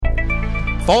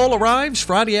Fall arrives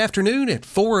Friday afternoon at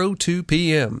 4:02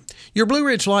 p.m. Your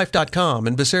BlueRidgeLife.com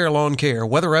and Becerra Lawncare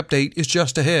weather update is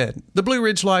just ahead. The Blue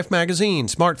Ridge Life magazine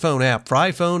smartphone app for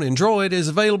iPhone and Android is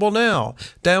available now.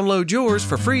 Download yours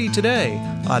for free today.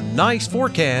 A nice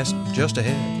forecast just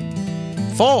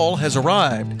ahead. Fall has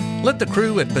arrived. Let the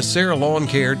crew at Becerra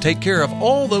Lawncare take care of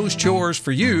all those chores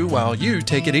for you while you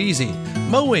take it easy.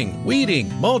 Mowing,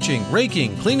 weeding, mulching,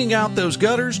 raking, cleaning out those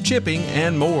gutters, chipping,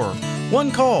 and more. One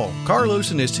call.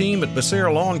 Carlos and his team at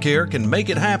Becerra Lawncare can make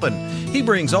it happen. He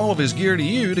brings all of his gear to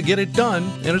you to get it done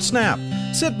in a snap.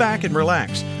 Sit back and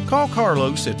relax. Call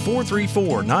Carlos at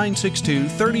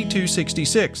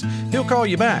 434-962-3266. He'll call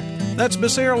you back. That's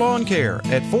Becerra Lawncare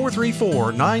at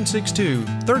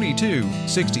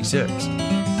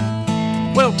 434-962-3266.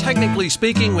 Well, technically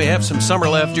speaking, we have some summer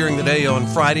left during the day on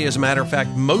Friday. As a matter of fact,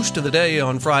 most of the day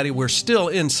on Friday, we're still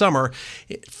in summer.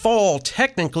 Fall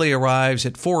technically arrives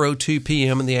at 4:02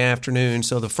 p.m. in the afternoon,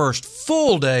 so the first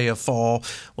full day of fall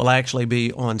will actually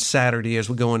be on Saturday as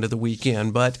we go into the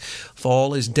weekend. But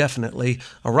fall is definitely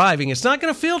arriving. It's not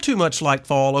going to feel too much like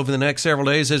fall over the next several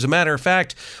days. As a matter of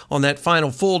fact, on that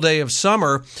final full day of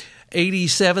summer,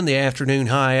 87 the afternoon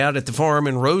high out at the farm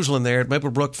in Roseland there at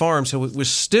Maplebrook Farm. So it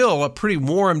was still a pretty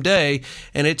warm day,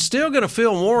 and it's still going to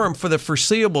feel warm for the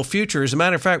foreseeable future. As a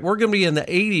matter of fact, we're going to be in the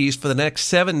 80s for the next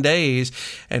 7 days,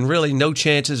 and really no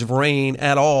chances of rain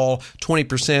at all,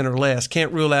 20% or less.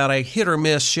 Can't rule out a hit or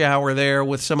miss shower there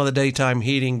with some of the daytime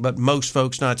heating, but most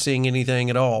folks not seeing anything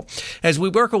at all. As we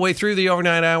work our way through the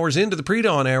overnight hours into the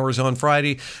pre-dawn hours on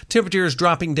Friday, temperatures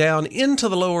dropping down into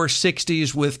the lower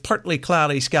 60s with partly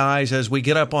cloudy skies as we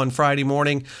get up on Friday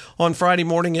morning. On Friday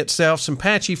morning itself, some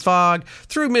patchy fog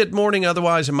through mid-morning,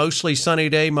 otherwise a mostly sunny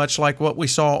day, much like what we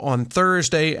saw on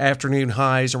Thursday. Afternoon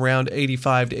highs around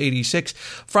 85 to 86.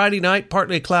 Friday night,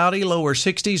 partly cloudy, lower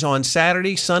 60s. On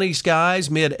Saturday, sunny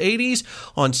skies, mid-80s.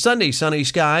 On Sunday, sunny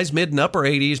skies, mid and upper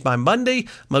 80s. By Monday,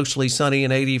 mostly sunny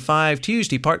and 85.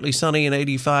 Tuesday, partly sunny and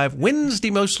 85.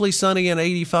 Wednesday, mostly sunny and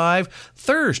 85.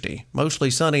 Thursday, mostly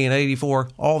sunny and 84.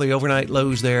 All the overnight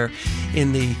lows there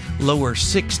in the lower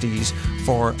 60s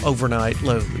for overnight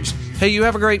lows. Hey, you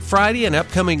have a great Friday and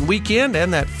upcoming weekend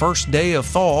and that first day of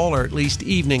fall, or at least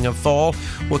evening of fall.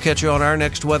 We'll catch you on our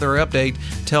next weather update.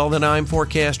 Till then, I'm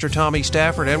forecaster Tommy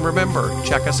Stafford, and remember,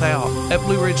 check us out at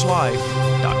BlueRidgeLife.com.